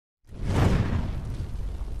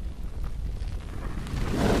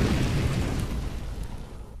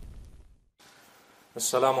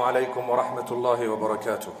السلام عليكم ورحمة الله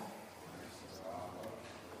وبركاته.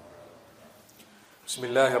 بسم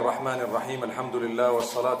الله الرحمن الرحيم. الحمد لله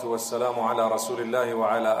والصلاة والسلام على رسول الله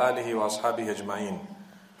وعلى آله وأصحابه أجمعين.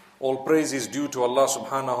 All praise is due to Allah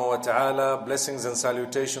subhanahu wa ta'ala. Blessings and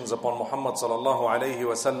salutations upon Muhammad sallallahu alayhi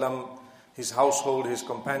wa sallam, his household, his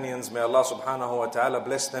companions. May Allah subhanahu wa ta'ala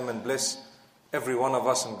bless them and bless every one of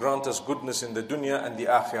us and grant us goodness in the dunya and the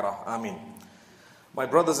akhirah. Ameen. My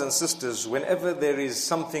brothers and sisters, whenever there is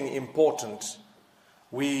something important,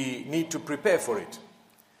 we need to prepare for it.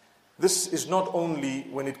 This is not only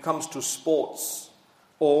when it comes to sports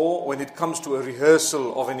or when it comes to a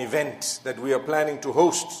rehearsal of an event that we are planning to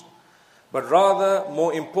host, but rather,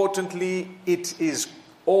 more importantly, it is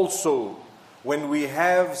also when we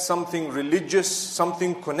have something religious,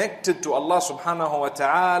 something connected to Allah subhanahu wa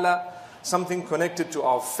ta'ala, something connected to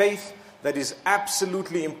our faith that is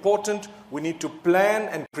absolutely important. We need to plan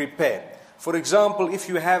and prepare. For example, if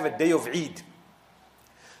you have a day of Eid,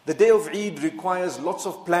 the day of Eid requires lots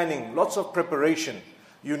of planning, lots of preparation.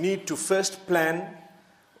 You need to first plan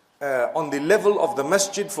on the level of the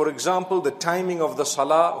masjid, for example, the timing of the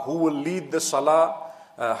salah, who will lead the salah,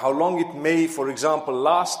 how long it may, for example,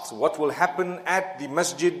 last, what will happen at the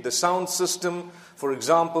masjid, the sound system, for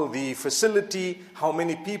example, the facility, how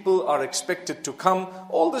many people are expected to come.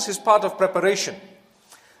 All this is part of preparation.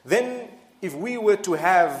 Then, if we were to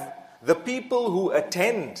have the people who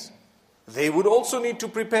attend, they would also need to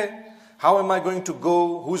prepare. How am I going to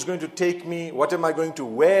go? Who's going to take me? What am I going to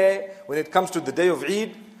wear when it comes to the day of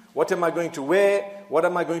Eid? What am I going to wear? What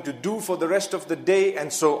am I going to do for the rest of the day?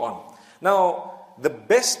 And so on. Now, the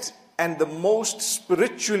best and the most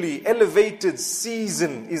spiritually elevated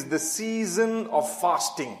season is the season of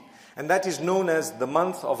fasting. And that is known as the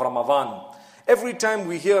month of Ramadan. Every time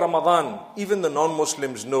we hear Ramadan, even the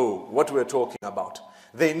non-Muslims know what we're talking about.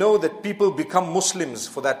 They know that people become Muslims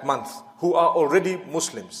for that month who are already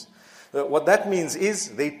Muslims. What that means is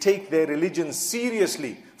they take their religion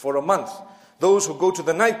seriously for a month. Those who go to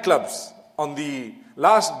the nightclubs on the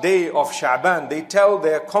last day of Sha'ban, they tell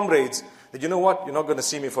their comrades that, you know what, you're not going to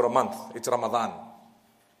see me for a month. It's Ramadan.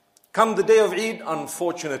 Come the day of Eid,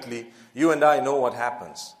 unfortunately, you and I know what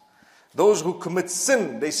happens. Those who commit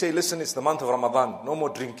sin, they say, listen, it's the month of Ramadan, no more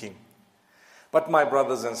drinking. But my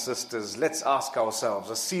brothers and sisters, let's ask ourselves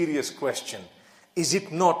a serious question. Is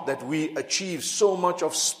it not that we achieve so much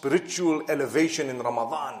of spiritual elevation in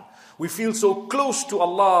Ramadan? We feel so close to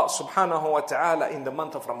Allah subhanahu wa ta'ala in the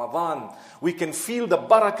month of Ramadan. We can feel the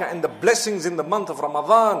barakah and the blessings in the month of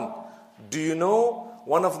Ramadan. Do you know,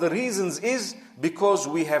 one of the reasons is because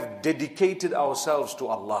we have dedicated ourselves to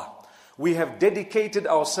Allah. We have dedicated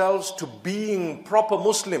ourselves to being proper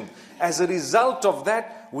Muslim. As a result of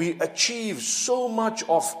that, we achieve so much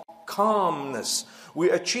of calmness.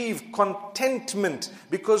 We achieve contentment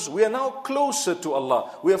because we are now closer to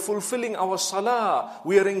Allah. We are fulfilling our salah.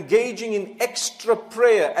 We are engaging in extra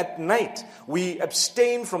prayer at night. We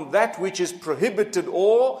abstain from that which is prohibited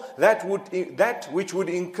or that which would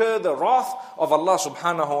incur the wrath of Allah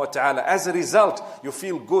subhanahu wa ta'ala. As a result, you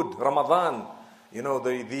feel good. Ramadan, you know,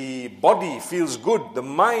 the body feels good. The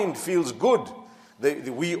mind feels good.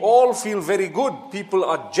 We all feel very good. People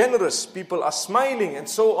are generous. People are smiling and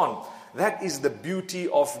so on. That is the beauty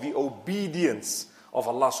of the obedience of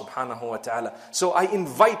Allah subhanahu wa ta'ala. So I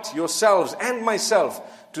invite yourselves and myself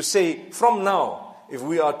to say, from now, if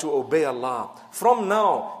we are to obey Allah, from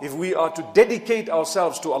now, if we are to dedicate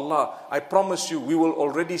ourselves to Allah, I promise you, we will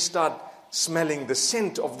already start smelling the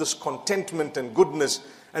scent of this contentment and goodness.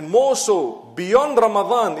 And more so, beyond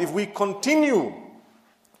Ramadan, if we continue,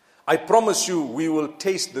 I promise you, we will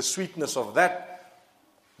taste the sweetness of that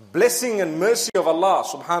blessing and mercy of Allah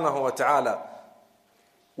subhanahu wa ta'ala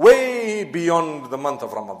way beyond the month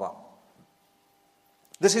of Ramadan.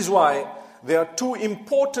 This is why there are two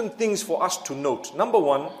important things for us to note. Number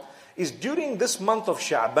one is during this month of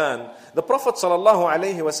Sha'ban, the Prophet sallallahu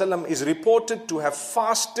alaihi wasallam is reported to have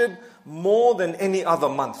fasted more than any other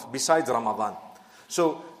month besides Ramadan.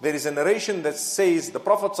 So there is a narration that says the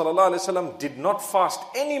Prophet sallallahu alaihi wasallam did not fast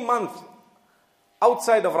any month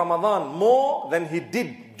outside of Ramadan more than he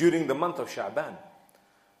did during the month of Sha'ban.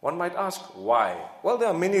 One might ask, why? Well, there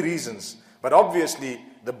are many reasons. But obviously,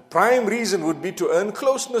 the prime reason would be to earn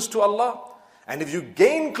closeness to Allah. And if you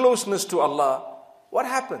gain closeness to Allah, what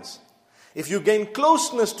happens? If you gain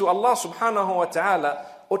closeness to Allah subhanahu wa ta'ala,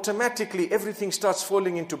 automatically everything starts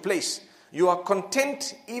falling into place. You are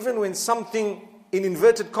content even when something, in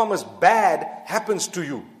inverted commas, bad happens to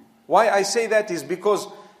you. Why I say that is because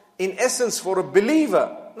in essence, for a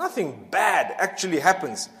believer, nothing bad actually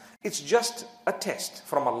happens. It's just a test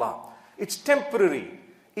from Allah. It's temporary.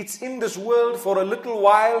 It's in this world for a little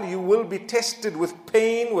while. You will be tested with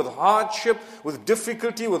pain, with hardship, with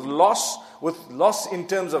difficulty, with loss in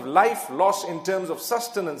terms of life, loss in terms of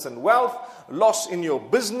sustenance and wealth, loss in your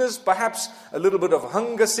business, perhaps a little bit of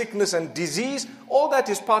hunger, sickness and disease. All that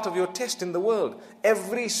is part of your test in the world.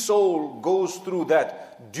 Every soul goes through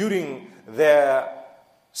that during their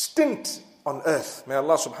stint on earth. May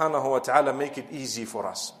Allah subhanahu wa ta'ala make it easy for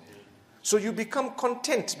us. So you become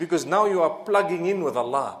content because now you are plugging in with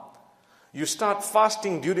Allah. You start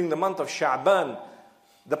fasting during the month of Sha'ban.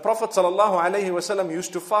 The Prophet sallallahu alaihi wasallam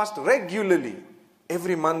used to fast regularly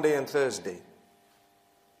every Monday and Thursday.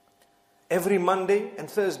 Every Monday and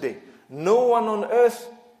Thursday. No one on earth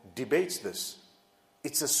debates this.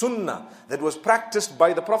 It's a sunnah that was practiced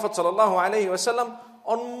by the Prophet sallallahu alaihi wasallam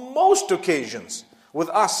on most occasions. With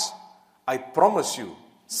us, I promise you,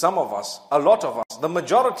 some of us, a lot of us, the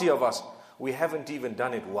majority of us, we haven't even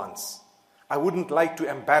done it once. I wouldn't like to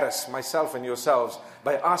embarrass myself and yourselves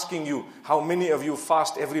by asking you how many of you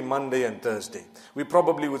fast every Monday and Thursday. We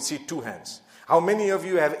probably would see 2 hands. How many of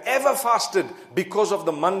you have ever fasted because of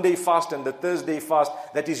the Monday fast and the Thursday fast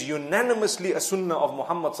that is unanimously a sunnah of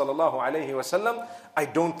Muhammad sallallahu alaihi wasallam? I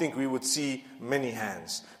don't think we would see many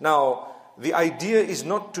hands. Now, the idea is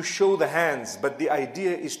not to show the hands, but the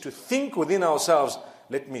idea is to think within ourselves,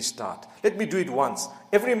 let me start. Let me do it once.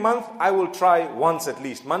 Every month I will try once at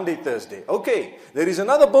least, Monday, Thursday. Okay, there is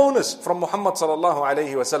another bonus from Muhammad sallallahu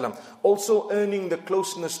alaihi wasallam. Also earning the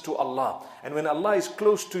closeness to Allah. And when Allah is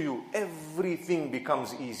close to you, everything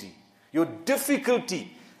becomes easy. Your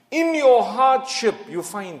difficulty, in your hardship, you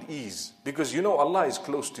find ease. Because you know Allah is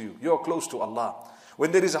close to you. You are close to Allah.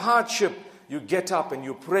 When there is a hardship, you get up and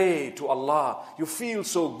you pray to Allah. You feel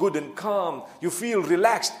so good and calm. You feel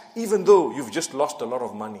relaxed, even though you've just lost a lot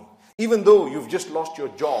of money. Even though you've just lost your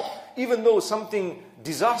job. Even though something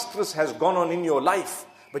disastrous has gone on in your life.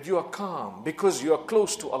 But you are calm because you are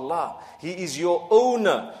close to Allah. He is your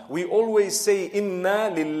owner. We always say,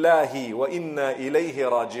 Inna lillahi wa inna ilayhi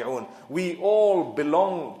raji'un. We all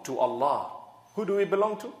belong to Allah. Who do we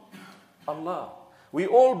belong to? Allah. We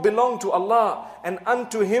all belong to Allah, and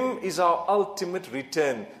unto Him is our ultimate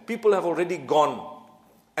return. People have already gone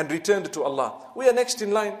and returned to Allah. We are next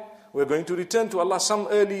in line. We're going to return to Allah, some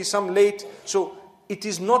early, some late. So it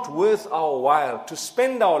is not worth our while to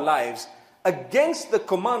spend our lives against the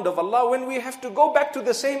command of Allah when we have to go back to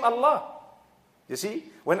the same Allah. You see,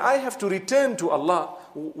 when I have to return to Allah,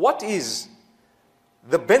 what is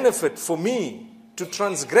the benefit for me to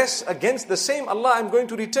transgress against the same Allah I'm going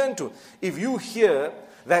to return to? If you hear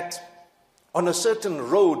that on a certain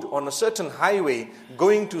road, on a certain highway,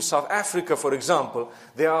 going to South Africa, for example,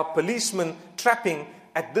 there are policemen trapping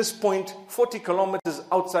at this point 40 kilometers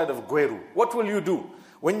outside of Gweru. What will you do?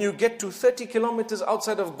 When you get to 30 kilometers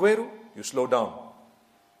outside of Gweru, you slow down.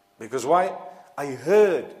 Because why? I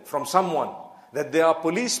heard from someone that there are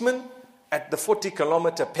policemen at the 40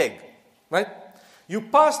 kilometer peg. Right? You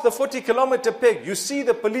pass the 40 kilometer peg, you see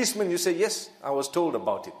the policeman, you say, yes, I was told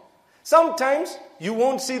about it. Sometimes you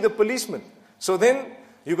won't see the policeman. So then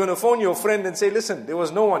you're going to phone your friend and say, listen, there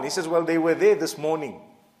was no one. He says, well, they were there this morning.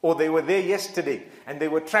 Or they were there yesterday and they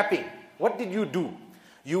were trapping. What did you do?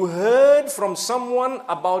 You heard from someone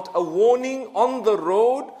about a warning on the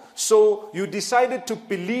road, so you decided to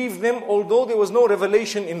believe them although there was no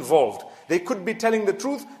revelation involved. They could be telling the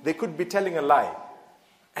truth, they could be telling a lie.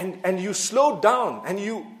 And you slowed down, and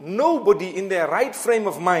nobody in their right frame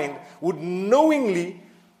of mind would knowingly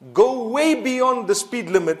go way beyond the speed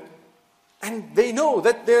limit, and they know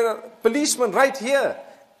that there are policemen right here.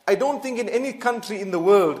 I don't think in any country in the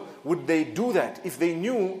world would they do that if they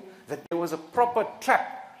knew that there was a proper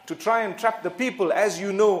trap to try and trap the people, as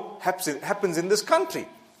you know happens in this country.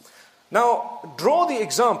 Now, draw the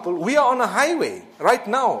example. We are on a highway right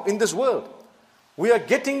now in this world. We are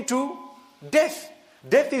getting to death.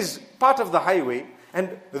 Death is part of the highway, and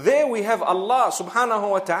there we have Allah subhanahu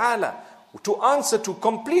wa ta'ala to answer to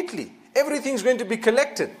completely. Everything's going to be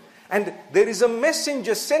collected. And there is a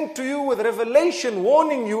messenger sent to you with revelation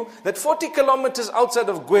warning you that 40 kilometers outside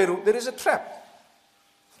of Gweru, there is a trap.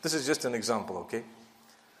 This is just an example, okay?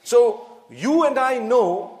 So, you and I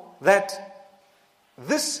know that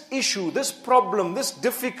this issue, this problem, this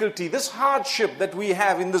difficulty, this hardship that we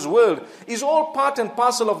have in this world is all part and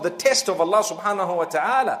parcel of the test of Allah subhanahu wa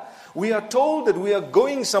ta'ala. We are told that we are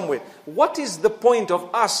going somewhere. What is the point of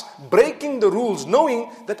us breaking the rules, knowing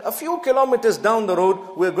that a few kilometers down the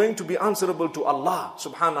road we are going to be answerable to Allah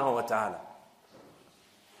subhanahu wa ta'ala?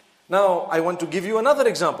 Now, I want to give you another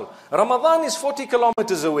example. Ramadan is 40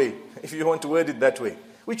 kilometers away, if you want to word it that way,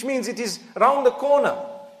 which means it is round the corner.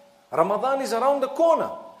 Ramadan is around the corner.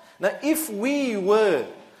 Now, if we were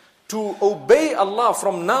to obey Allah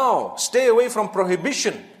from now, stay away from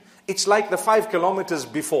prohibition, it's like the 5 kilometers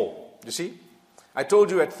before. You see? I told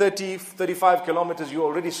you at 30, 35 kilometers you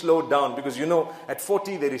already slowed down because you know at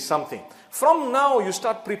 40 there is something. From now you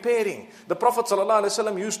start preparing. The Prophet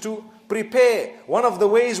ﷺ used to prepare. One of the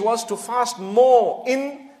ways was to fast more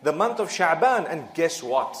in the month of Sha'ban. And guess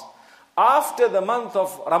what? After the month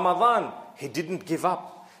of Ramadan, he didn't give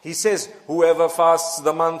up. He says, whoever fasts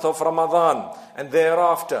the month of Ramadan and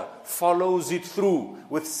thereafter follows it through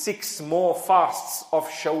with 6 more fasts of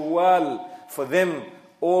Shawwal, for them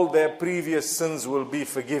all their previous sins will be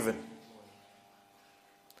forgiven.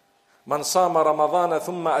 Man sama Ramadana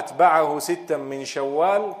thumma atba'ahu sittan min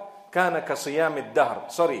Shawwal kana ka siyam ad-dahr.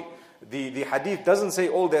 Sorry, the hadith doesn't say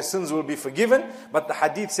all their sins will be forgiven, but the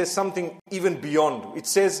hadith says something even beyond. It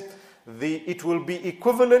says it will be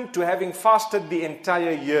equivalent to having fasted the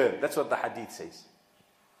entire year. That's what the hadith says.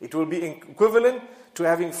 It will be equivalent to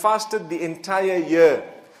having fasted the entire year.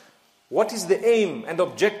 What is the aim and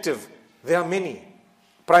objective? There are many.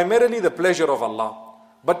 Primarily the pleasure of Allah.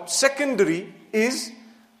 But secondary is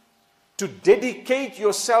to dedicate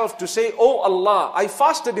yourself to say, oh Allah, I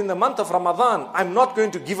fasted in the month of Ramadan. I'm not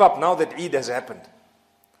going to give up now that Eid has happened.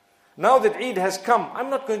 Now that Eid has come, I'm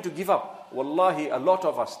not going to give up. Wallahi, a lot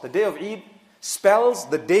of us, the day of Eid spells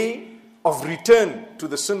the day of return to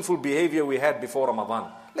the sinful behavior we had before Ramadan.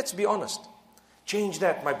 Let's be honest. Change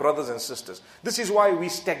that, my brothers and sisters. This is why we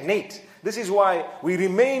stagnate. This is why we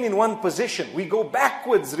remain in one position. We go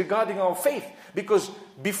backwards regarding our faith. Because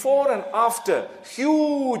before and after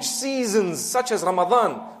huge seasons such as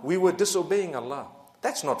Ramadan, we were disobeying Allah.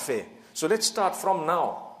 That's not fair. So let's start from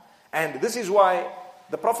now. And this is why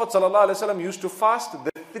the Prophet ﷺ used to fast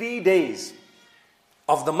the 3 days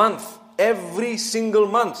of the month, every single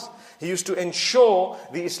month. He used to ensure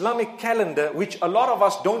the Islamic calendar, which a lot of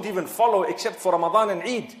us don't even follow except for Ramadan and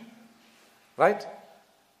Eid. Right?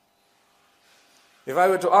 If I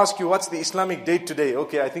were to ask you what's the Islamic date today,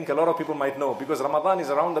 okay, I think a lot of people might know because Ramadan is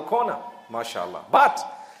around the corner, mashallah. But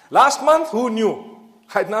last month, who knew?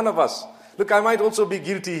 None of us. Look, I might also be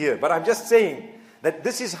guilty here, but I'm just saying that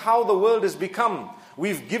this is how the world has become.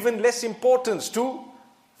 We've given less importance to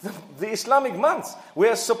the Islamic months. We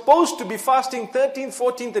are supposed to be fasting 13th,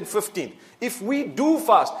 14th and 15th. If we do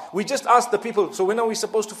fast, we just ask the people, so when are we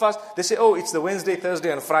supposed to fast? They say, oh, it's the Wednesday,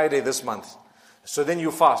 Thursday and Friday this month. So then you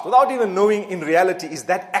fast. Without even knowing in reality, is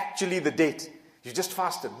that actually the date? You just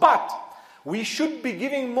fasted. But we should be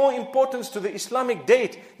giving more importance to the Islamic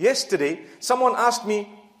date. Yesterday, someone asked me,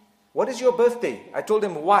 what is your birthday? I told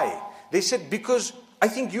them, why? They said, because I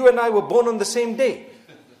think you and I were born on the same day.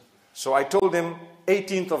 So I told them,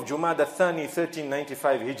 18th of Jumada Thani,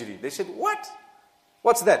 1395 Hijri. They said, what?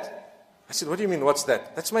 What's that? I said, what do you mean, what's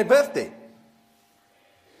that? That's my birthday.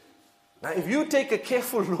 Now, if you take a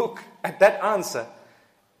careful look at that answer,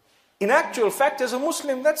 in actual fact, as a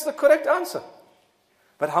Muslim, that's the correct answer.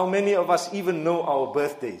 But how many of us even know our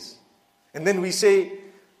birthdays? And then we say,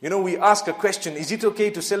 we ask a question, is it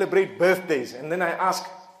okay to celebrate birthdays? And then I ask,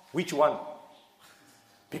 which one?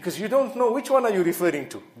 Because you don't know, which one are you referring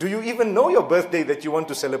to? Do you even know your birthday that you want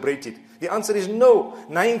to celebrate it? The answer is no.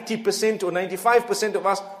 90% or 95% of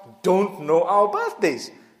us don't know our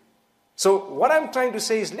birthdays. So what I'm trying to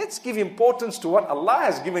say is, let's give importance to what Allah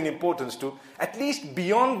has given importance to, at least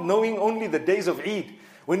beyond knowing only the days of Eid.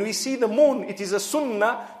 When we see the moon, it is a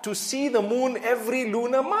sunnah to see the moon every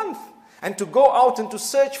lunar month. And to go out and to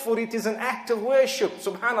search for it is an act of worship.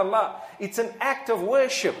 Subhanallah. It's an act of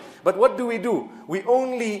worship. But what do? We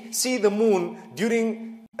only see the moon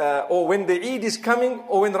during or when the Eid is coming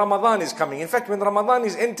or when Ramadan is coming. In fact, when Ramadan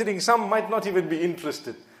is entering, some might not even be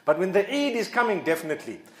interested. But when the Eid is coming,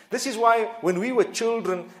 definitely. This is why when we were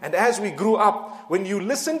children and as we grew up, when you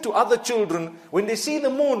listen to other children, when they see the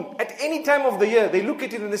moon at any time of the year, they look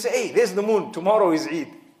at it and they say, hey, there's the moon, tomorrow is Eid.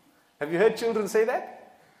 Have you heard children say that?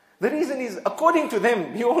 The reason is, according to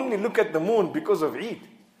them, you only look at the moon because of Eid.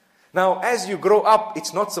 Now, as you grow up,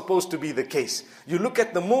 it's not supposed to be the case. You look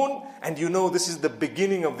at the moon and you know this is the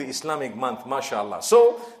beginning of the Islamic month, mashallah.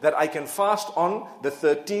 So that I can fast on the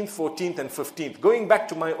 13th, 14th and 15th. Going back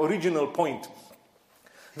to my original point,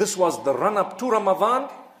 this was the run-up to Ramadan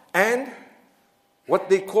and what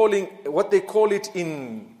they call it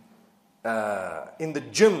in the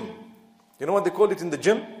gym. You know what they call it in the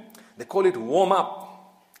gym? They call it warm-up.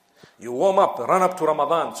 You warm up, run up to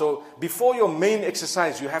Ramadan. So before your main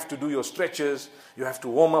exercise, you have to do your stretches. You have to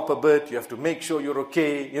warm up a bit. You have to make sure you're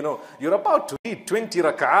okay. You're about to read 20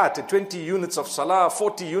 raka'at, 20 units of salah,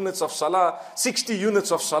 40 units of salah, 60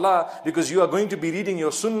 units of salah, because you are going to be reading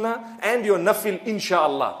your sunnah and your nafil,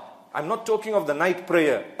 inshallah. I'm not talking of the night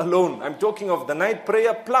prayer alone. I'm talking of the night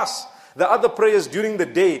prayer plus the other prayers during the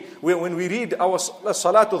day. When we read our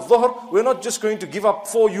Salatul Dhuhr, we're not just going to give up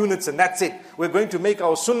 4 units and that's it. We're going to make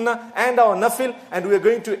our sunnah and our nafil, and we're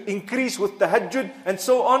going to increase with tahajjud and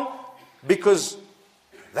so on, because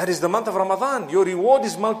that is the month of Ramadan. Your reward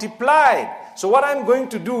is multiplied. So what I'm going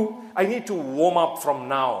to do, I need to warm up from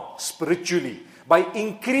now spiritually by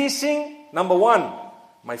increasing, number 1,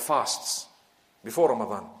 my fasts before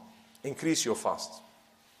Ramadan. Increase your fasts.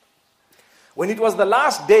 When it was the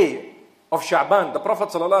last day of Sha'ban, the Prophet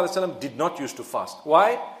ﷺ did not used to fast.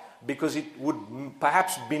 Why? Because it would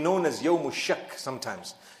perhaps be known as Yawm Shak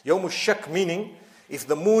sometimes. Yawm Shak meaning, if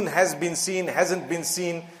the moon has been seen, hasn't been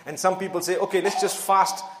seen, and some people say, okay, let's just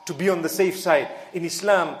fast to be on the safe side. In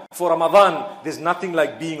Islam, for Ramadan, there's nothing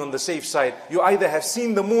like being on the safe side. You either have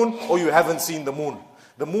seen the moon or you haven't seen the moon.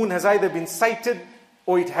 The moon has either been sighted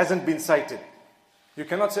or it hasn't been sighted. You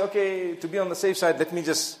cannot say, okay, to be on the safe side, let me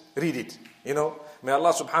just read it. May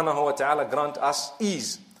Allah subhanahu wa ta'ala grant us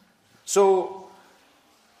ease. So,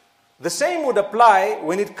 the same would apply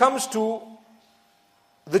when it comes to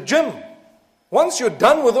the gym. Once you're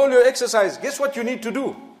done with all your exercise, guess what you need to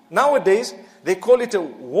do? Nowadays, they call it a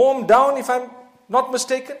warm down, if I'm not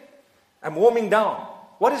mistaken. I'm warming down.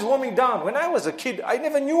 What is warming down? When I was a kid, I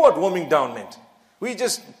never knew what warming down meant. We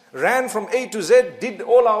just ran from A to Z, did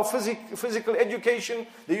all our physical education.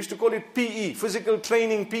 They used to call it PE, physical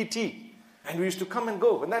training, PT. And we used to come and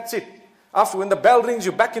go, and that's it. After, when the bell rings,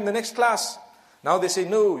 you're back in the next class. Now they say,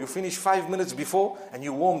 no, you finish 5 minutes before and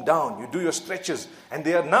you warm down, you do your stretches. And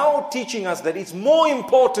they are now teaching us that it's more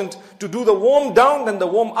important to do the warm down than the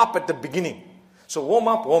warm up at the beginning. So warm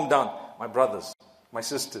up, warm down. My brothers, my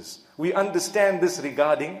sisters, we understand this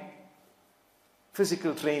regarding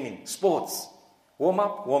physical training, sports. Warm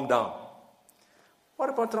up, warm down. What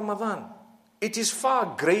about Ramadan? It is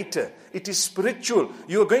far greater. It is spiritual.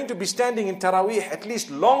 You are going to be standing in Taraweeh at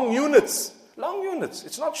least long units. Long units.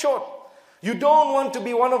 It's not short. You don't want to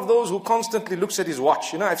be one of those who constantly looks at his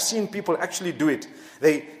watch. I've seen people actually do it.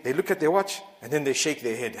 They look at their watch and then they shake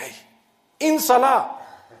their head. Hey, in Salah,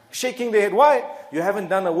 shaking their head. Why? You haven't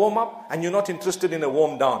done a warm up and you're not interested in a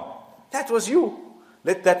warm down. That was you.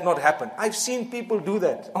 Let that not happen. I've seen people do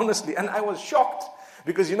that, honestly, and I was shocked.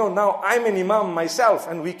 Because now I'm an imam myself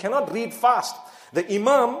and we cannot read fast. The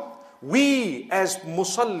imam, we as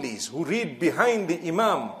musallis who read behind the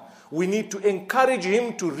imam, we need to encourage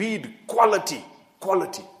him to read quality.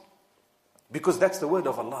 Quality. Because that's the word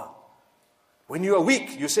of Allah. When you are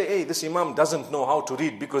weak, you say, hey, this imam doesn't know how to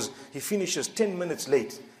read because he finishes 10 minutes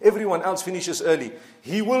late. Everyone else finishes early.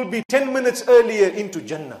 He will be 10 minutes earlier into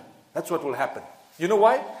Jannah. That's what will happen. You know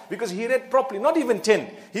why? Because he read properly, not even 10.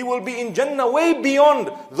 He will be in Jannah way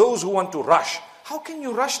beyond those who want to rush. How can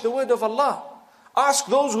you rush the word of Allah? Ask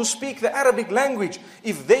those who speak the Arabic language.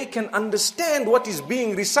 If they can understand what is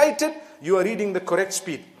being recited, you are reading the correct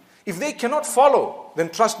speed. If they cannot follow, then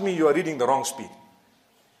trust me, you are reading the wrong speed.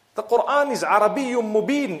 The Quran is Arabiyyum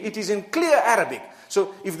Mubin. It is in clear Arabic.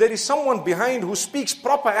 So if there is someone behind who speaks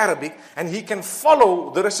proper Arabic and he can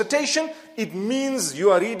follow the recitation, it means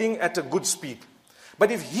you are reading at a good speed. But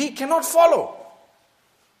if he cannot follow,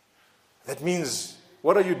 that means,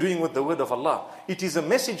 what are you doing with the word of Allah? It is a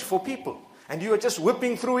message for people, and you are just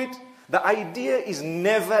whipping through it. The idea is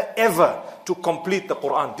never ever to complete the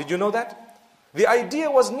Quran. Did you know that? The idea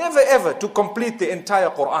was never ever to complete the entire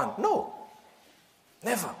Quran. No,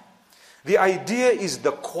 never. The idea is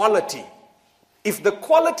the quality. If the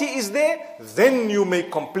quality is there, then you may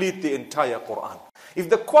complete the entire Quran. If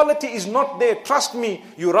the quality is not there, trust me,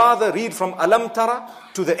 you rather read from Alam Tara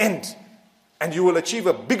to the end. And you will achieve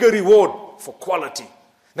a bigger reward for quality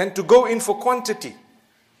than to go in for quantity.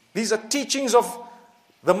 These are teachings of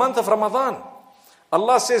the month of Ramadan.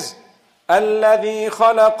 Allah says, الَّذِي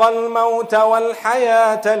خَلَقَ الْمَوْتَ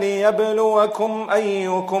وَالْحَيَاةَ لِيَبْلُوَكُمْ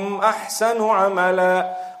أَيُّكُمْ أَحْسَنُ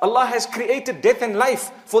عَمَلًا. Allah has created death and life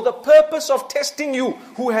for the purpose of testing you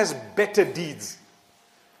who has better deeds.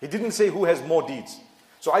 He didn't say who has more deeds.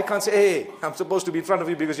 So I can't say, hey, I'm supposed to be in front of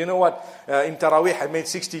you because you know what? In Taraweeh I made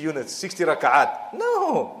 60 units, 60 raka'at.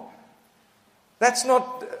 No. That's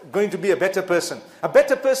not going to be a better person. A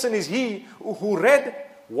better person is he who read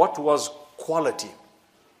what was quality.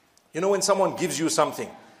 When someone gives you something,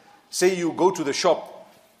 say you go to the shop,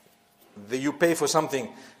 you pay for something,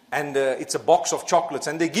 and it's a box of chocolates,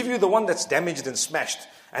 and they give you the one that's damaged and smashed.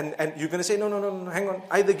 And you're going to say, no, hang on.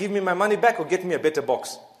 Either give me my money back or get me a better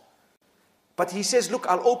box. But he says, look,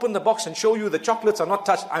 I'll open the box and show you the chocolates are not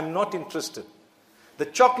touched. I'm not interested. The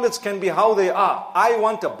chocolates can be how they are. I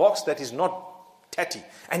want a box that is not tatty.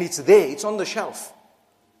 And it's there, it's on the shelf.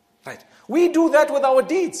 Right? We do that with our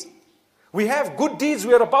deeds. We have good deeds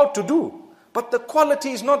we are about to do, but the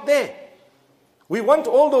quality is not there. We want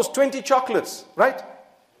all those 20 chocolates, right?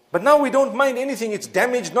 But now we don't mind anything, it's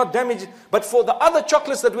damaged, not damaged. But for the other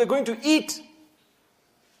chocolates that we're going to eat,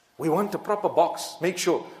 we want a proper box. Make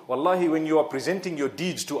sure, wallahi, when you are presenting your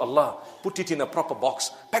deeds to Allah, put it in a proper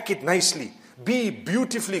box, pack it nicely, be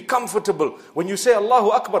beautifully comfortable. When you say Allahu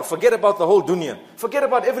Akbar, forget about the whole dunya. Forget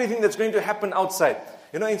about everything that's going to happen outside.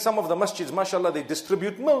 You know, in some of the masjids, mashallah, they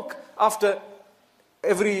distribute milk after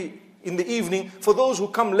in the evening, for those who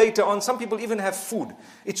come later on. Some people even have food.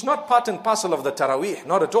 It's not part and parcel of the Taraweeh,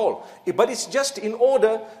 not at all. But it's just in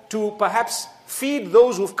order to perhaps feed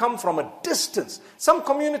those who've come from a distance. Some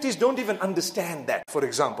communities don't even understand that, for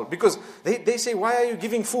example, because they say, why are you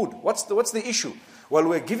giving food? What's the issue? Well,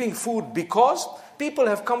 we're giving food because people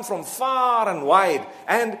have come from far and wide,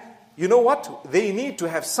 and you know what? They need to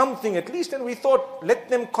have something at least, and we thought, let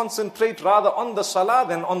them concentrate rather on the salah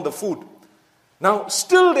than on the food. Now,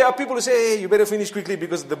 still there are people who say, hey, you better finish quickly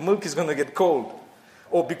because the milk is going to get cold.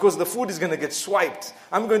 Or because the food is going to get swiped.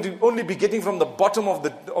 I'm going to only be getting from the bottom of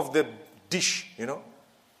the dish, you know.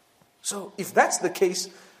 So, if that's the case,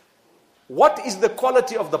 what is the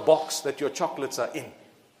quality of the box that your chocolates are in?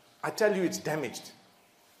 I tell you, it's damaged.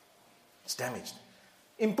 It's damaged.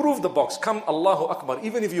 Improve the box. Come, Allahu Akbar.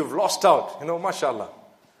 Even if you've lost out, you know, mashallah.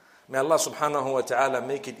 May Allah subhanahu wa ta'ala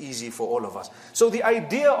make it easy for all of us. So the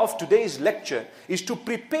idea of today's lecture is to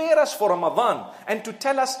prepare us for Ramadan and to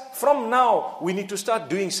tell us from now we need to start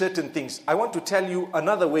doing certain things. I want to tell you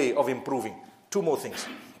another way of improving. Two more things.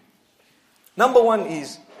 Number one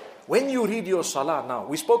is, when you read your salah now,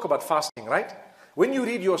 we spoke about fasting, right? When you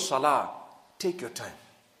read your salah, take your time.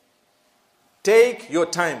 Take your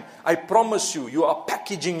time. I promise you, you are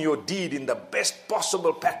packaging your deed in the best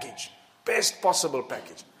possible package. Best possible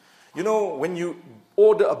package. You know, when you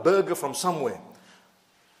order a burger from somewhere,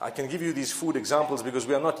 I can give you these food examples because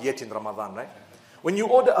we are not yet in Ramadan, right? When you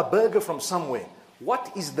order a burger from somewhere,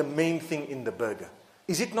 what is the main thing in the burger?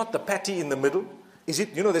 Is it not the patty in the middle? Is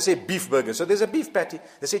it, you know, they say beef burger, so there's a beef patty.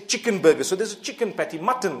 They say chicken burger, so there's a chicken patty.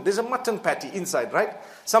 Mutton, there's a mutton patty inside, right?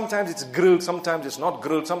 Sometimes it's grilled, sometimes it's not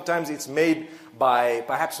grilled, sometimes it's made by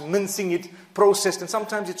perhaps mincing it, processed, and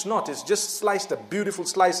sometimes it's not. It's just sliced, a beautiful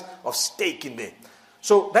slice of steak in there.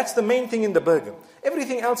 So that's the main thing in the burger.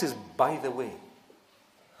 Everything else is by the way.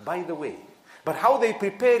 By the way. But how they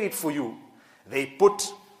prepare it for you, they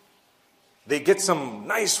get some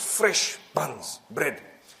nice fresh buns, bread.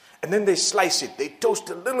 And then they slice it. They toast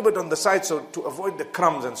a little bit on the side so to avoid the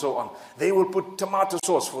crumbs and so on. They will put tomato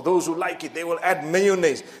sauce for those who like it. They will add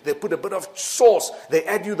mayonnaise. They put a bit of sauce. They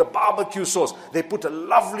add you the barbecue sauce. They put a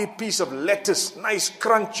lovely piece of lettuce, nice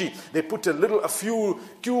crunchy. They put a few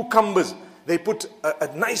cucumbers. They put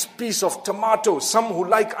a nice piece of tomato. Some who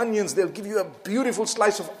like onions, they'll give you a beautiful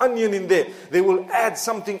slice of onion in there. They will add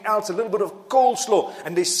something else, a little bit of coleslaw,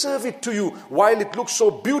 and they serve it to you while it looks so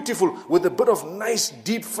beautiful with a bit of nice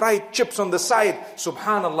deep fried chips on the side.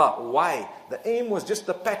 Subhanallah. Why? The aim was just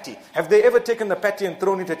the patty. Have they ever taken the patty and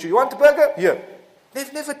thrown it at you? You want a burger? Here.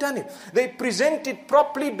 They've never done it. They present it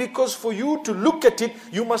properly because for you to look at it,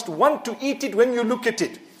 you must want to eat it when you look at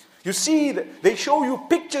it. You see, they show you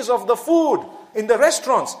pictures of the food in the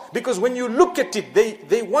restaurants because when you look at it,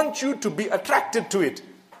 they want you to be attracted to it.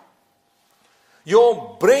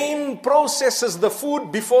 Your brain processes the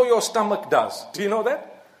food before your stomach does. Do you know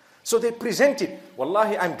that? So they present it.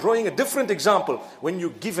 Wallahi, I'm drawing a different example. When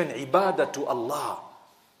you give an ibadah to Allah,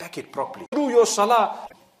 pack it properly. Through your salah,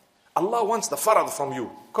 Allah wants the farad from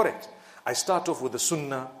you. Correct. I start off with the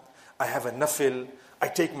sunnah. I have a nafil. I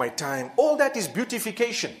take my time. All that is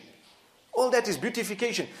beautification. All that is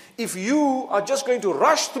beautification. If you are just going to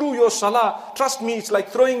rush through your salah, trust me, it's like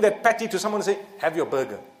throwing that patty to someone and say, have your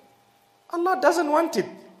burger. Allah doesn't want it.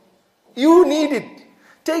 You need it.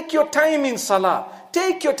 Take your time in salah.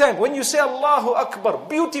 Take your time. When you say Allahu Akbar,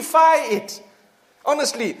 beautify it.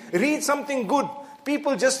 Honestly, read something good.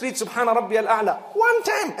 People just read Subhana Rabbi al-A'la one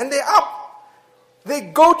time and they're up. They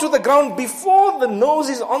go to the ground before the nose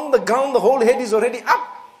is on the ground, the whole head is already up.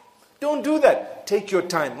 Don't do that. Take your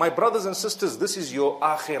time. My brothers and sisters, this is your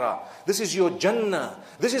akhirah. This is your jannah.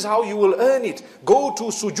 This is how you will earn it. Go to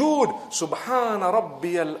sujood. Subhana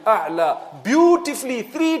Rabbiyal A'la. Beautifully,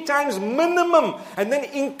 3 times minimum. And then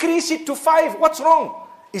increase it to 5. What's wrong?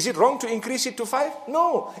 Is it wrong to increase it to 5?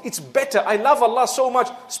 No. It's better. I love Allah so much.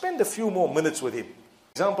 Spend a few more minutes with Him.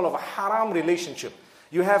 Example of a haram relationship.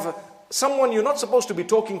 You have someone you're not supposed to be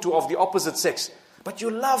talking to of the opposite sex. But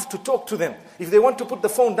you love to talk to them. If they want to put the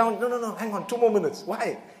phone down, no, hang on, 2 more minutes.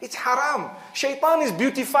 Why? It's haram. Shaitan is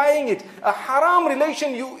beautifying it. A haram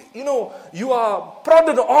relation, you are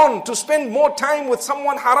prodded on to spend more time with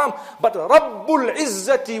someone haram. But Rabbul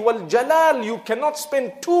Izzati wal Jalal, you cannot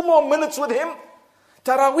spend 2 more minutes with him.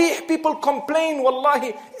 Taraweeh, people complain,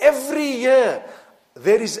 wallahi, every year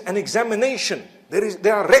there is an examination.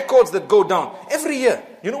 There are records that go down. Every year.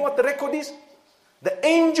 You know what the record is? The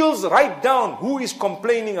angels write down who is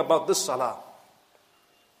complaining about this salah.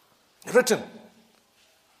 Written.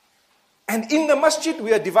 And in the masjid,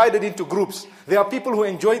 we are divided into groups. There are people who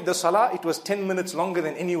enjoyed the salah. It was 10 minutes longer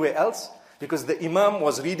than anywhere else, because the imam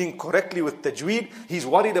was reading correctly with tajweed. He's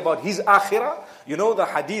worried about his akhirah. You know, the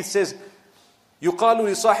hadith says, يقال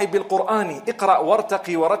لصاحب القرآن اقرأ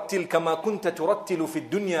وارتقي ورتل كما كنت ترتل في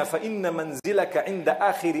الدنيا فإن منزلك عند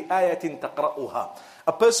آخر آية تقرأها.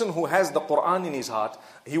 A person who has the Quran in his heart,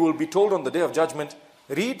 he will be told on the day of judgment,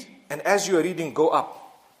 read, and as you are reading, go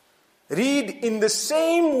up. Read in the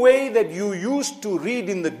same way that you used to read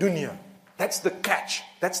in the dunya. That's the catch.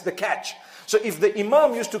 That's the catch. So if the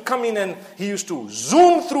imam used to come in and he used to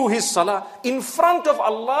zoom through his salah, in front of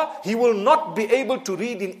Allah, he will not be able to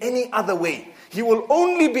read in any other way. He will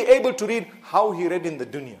only be able to read how he read in the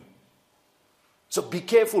dunya. So be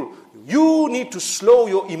careful. You need to slow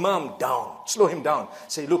your imam down. Slow him down.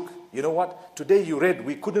 Say, look, you know what? Today you read,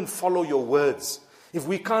 we couldn't follow your words. If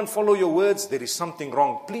we can't follow your words, there is something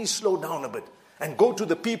wrong. Please slow down a bit. And go to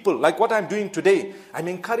the people, like what I'm doing today. I'm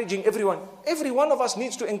encouraging everyone. Every one of us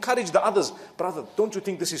needs to encourage the others. Brother, don't you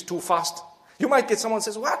think this is too fast? You might get someone who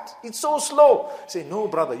says, what? It's so slow. Say, no,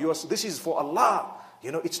 brother, this is for Allah.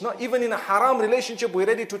 You know, it's not even in a haram relationship, we're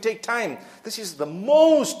ready to take time. This is the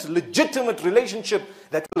most legitimate relationship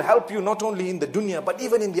that will help you not only in the dunya, but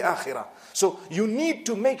even in the akhirah. So you need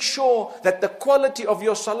to make sure that the quality of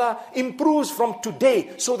your salah improves from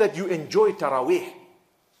today so that you enjoy taraweeh.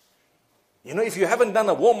 You know, if you haven't done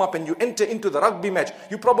a warm-up and you enter into the rugby match,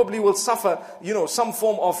 you probably will suffer, some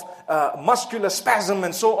form of muscular spasm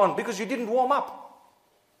and so on because you didn't warm up.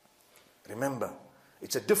 Remember,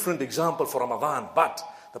 it's a different example for Ramadan, but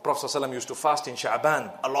the Prophet ﷺ used to fast in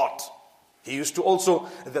Sha'ban a lot. He used to also,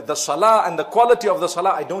 the salah and the quality of the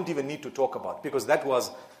salah, I don't even need to talk about, because that was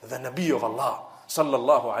the Nabi of Allah,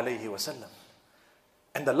 sallallahu alayhi wasallam.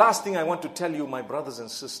 And the last thing I want to tell you, my brothers and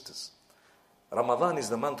sisters, Ramadan is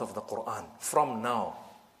the month of the Quran. From now,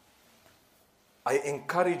 I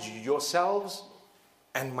encourage yourselves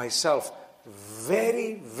and myself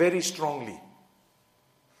very, very strongly.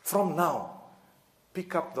 From now,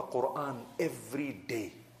 pick up the Quran every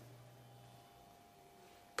day.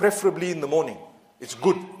 Preferably in the morning. It's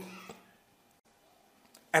good.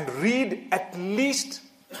 And read at least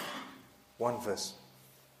one verse.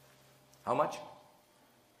 How much?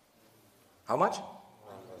 How much?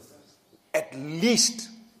 At least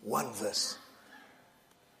one verse.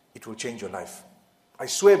 It will change your life. I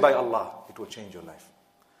swear by Allah, it will change your life.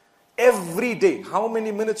 Every day. How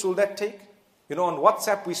many minutes will that take? You know, on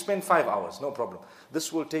WhatsApp we spend 5 hours, no problem.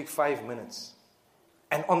 This will take 5 minutes.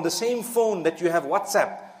 And on the same phone that you have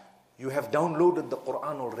WhatsApp, you have downloaded the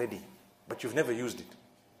Quran already, but you've never used it.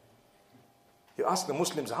 You ask the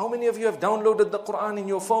Muslims, how many of you have downloaded the Quran in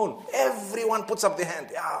your phone? Everyone puts up their hand.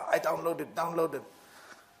 Yeah, I downloaded.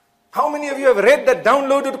 How many of you have read that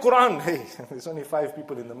downloaded Quran? Hey, there's only 5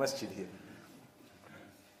 people in the masjid here.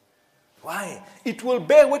 Why? It will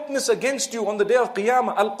bear witness against you on the day of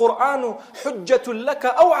Qiyamah. Al-Qur'anu hujjatul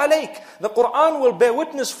laka aw alayk. The Quran will bear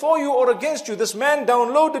witness for you or against you. This man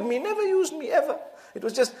downloaded me, never used me ever. It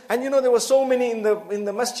was just, and there were so many in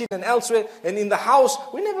the masjid and elsewhere and in the house,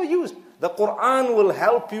 we never used. The Quran will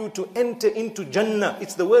help you to enter into Jannah.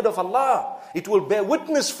 It's the word of Allah. It will bear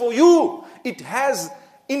witness for you. It has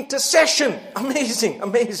intercession. Amazing.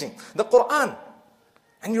 The Quran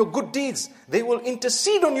and your good deeds, they will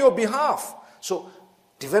intercede on your behalf. So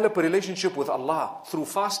develop a relationship with Allah through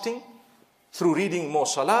fasting, through reading more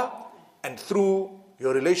salah, and through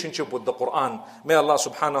your relationship with the Quran. May Allah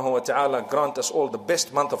subhanahu wa ta'ala grant us all the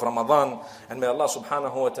best month of Ramadan, and may Allah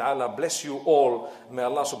subhanahu wa ta'ala bless you all. May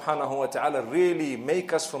Allah subhanahu wa ta'ala really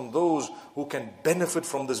make us from those who can benefit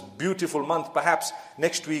from this beautiful month. Perhaps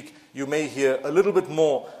next week you may hear a little bit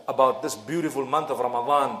more about this beautiful month of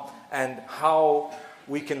Ramadan and how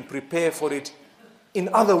we can prepare for it in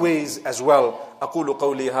other ways as well. أقول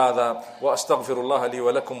قولي هذا وأستغفر الله لي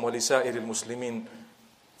ولكم ولسائر المسلمين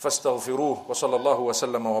فاستغفروه وصلى الله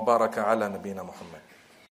وسلم وبارك على نبينا محمد.